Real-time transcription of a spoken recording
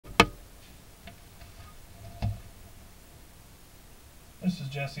This is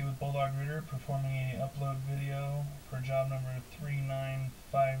Jesse with Bulldog Rooter performing a upload video for job number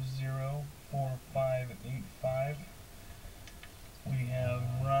 39504585. We have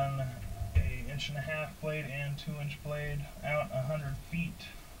run a 1.5-inch blade and 2-inch blade out 100 feet,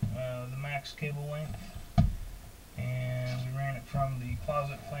 the max cable length, and we ran it from the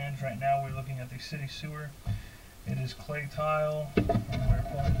closet flange. Right now we're looking at the city sewer. It is clay tile, and we're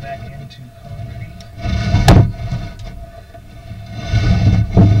pulling back into concrete.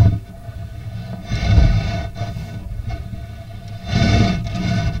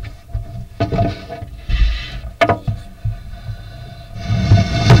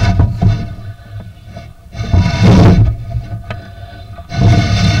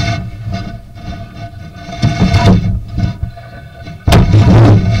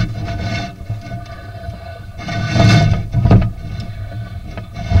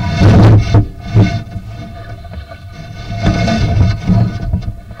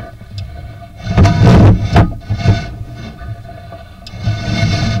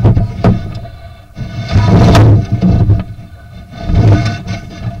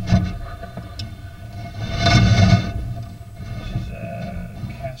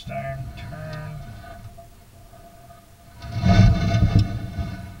 Iron turn.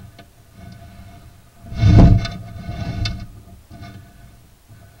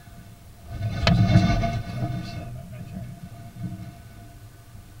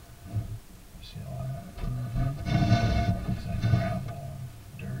 See a lot of that? Looks like gravel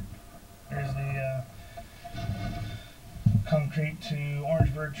and dirt. There's the concrete to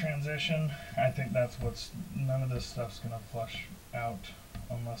Orangeburg transition. I think that's none of this stuff's gonna flush out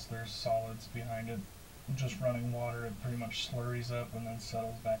unless there's solids behind it. Just running water, it pretty much slurries up and then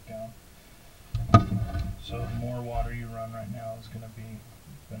settles back down. So the more water you run right now is going to be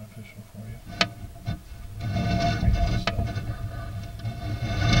beneficial for you.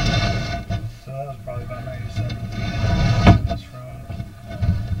 So that was probably about 97 feet. This from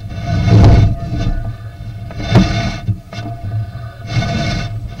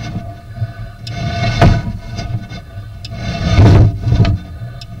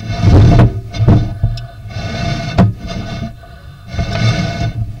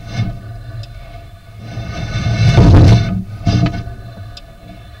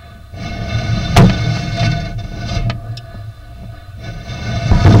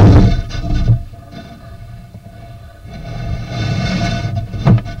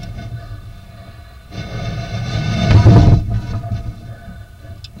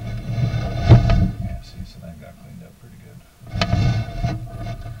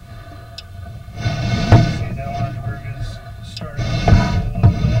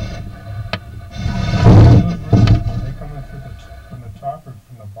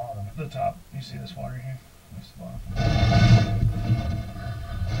the top. You see this water here? That's the bottom.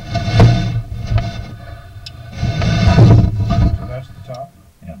 So that's the top?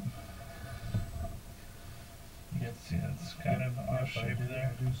 Yep. You get to see it's kind of off shape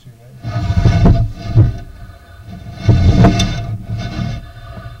there. I do see that.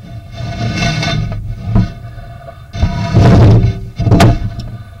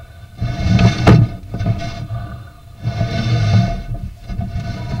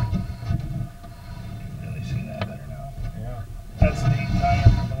 That's the tie-in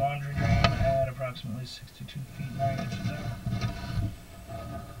from the laundry drain at approximately 62 feet 9 inches out.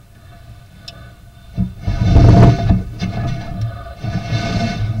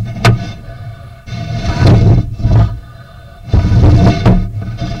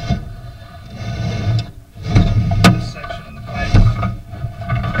 This section of the pipe is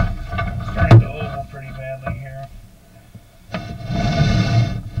starting to oval pretty badly here.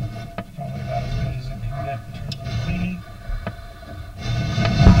 It's probably about as good as it can get in terms of cleaning.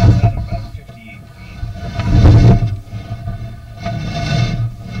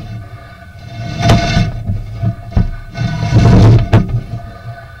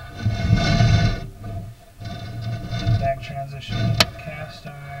 Transition to cast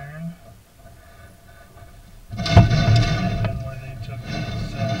iron, and then where they took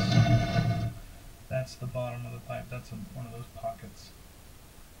this, that's the bottom of the pipe. That's one of those pockets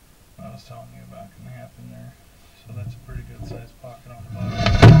I was telling you about can happen there. So that's a pretty good sized pocket on the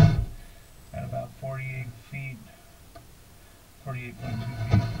bottom at about 48 feet,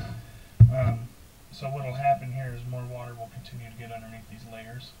 48.2 feet. So what will happen here is more water will continue to get underneath these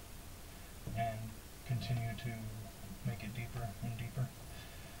layers and continue to make it deeper and deeper.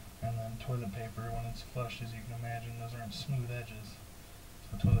 And then toilet paper, when it's flushed, as you can imagine, those aren't smooth edges.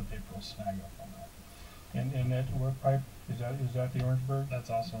 So toilet paper will snag up on that. And that what pipe is that the Orangeburg? That's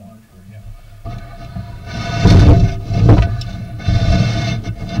also Orangeburg, yeah.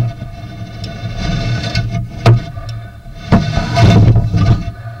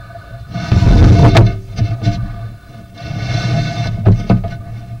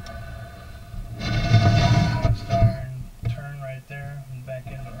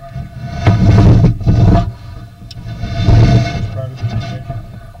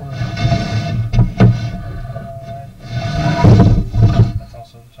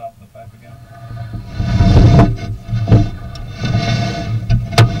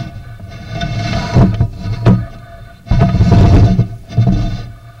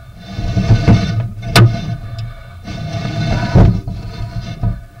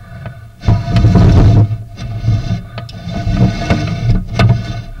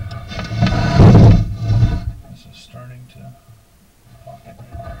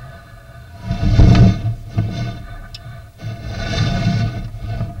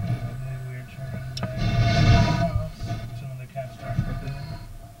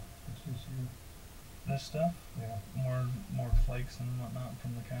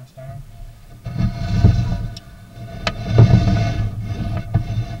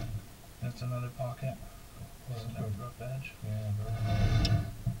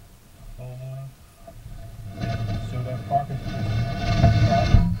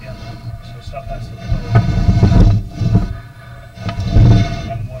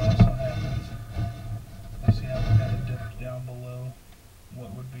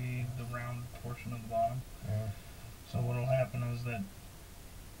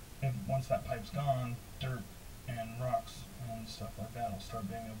 start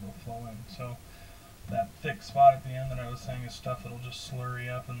being able to flow in. So that thick spot at the end that I was saying is stuff that'll just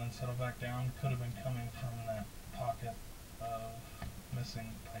slurry up and then settle back down could have been coming from that pocket of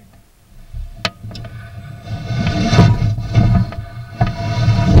missing pipe.